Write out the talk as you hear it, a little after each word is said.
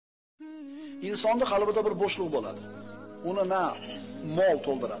insonning qalbida bir bo'shliq bo'ladi. Uni na mol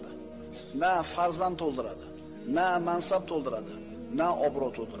to'ldiradi, na farzand to'ldiradi, na mansab to'ldiradi, na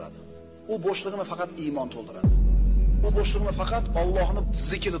obro' to'ldiradi. U bo'shliqni faqat iymon to'ldiradi. U bo'shliqni faqat Allohning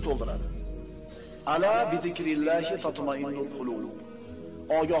zikri to'ldiradi. Ala bi zikrillahi tatma'innul qulub.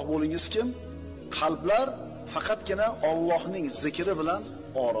 Ogoh bo'lingiz kim? Qalblar faqatgina Allohning zikri bilan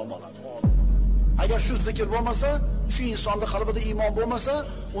orom oladi. Agar shu zikr bo'lmasa, shu insonning qalbida iymon bo'lmasa,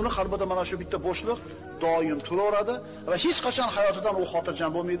 uni qalbida mana shu bitta bo'shliq doim turaveradi va hech qachon hayotidan u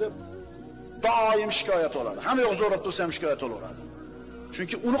xotirjam bo'lmaydi. Doim shikoyat oladi. Hamma yoq zo'rab tursa ham shikoyat olaveradi.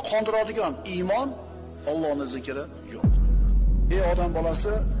 Chunki uni qondiradigan iymon, Allohning zikri yo'q. Ey odam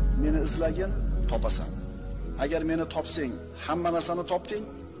bolasi, meni izlagin, topasan. Agar meni topsang, hamma narsani topding.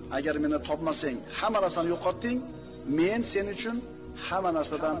 Agar meni topmasang, hamma narsani yo'qotding. Men sen uchun hamma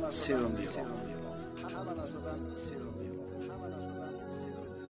narsadan sevimliman.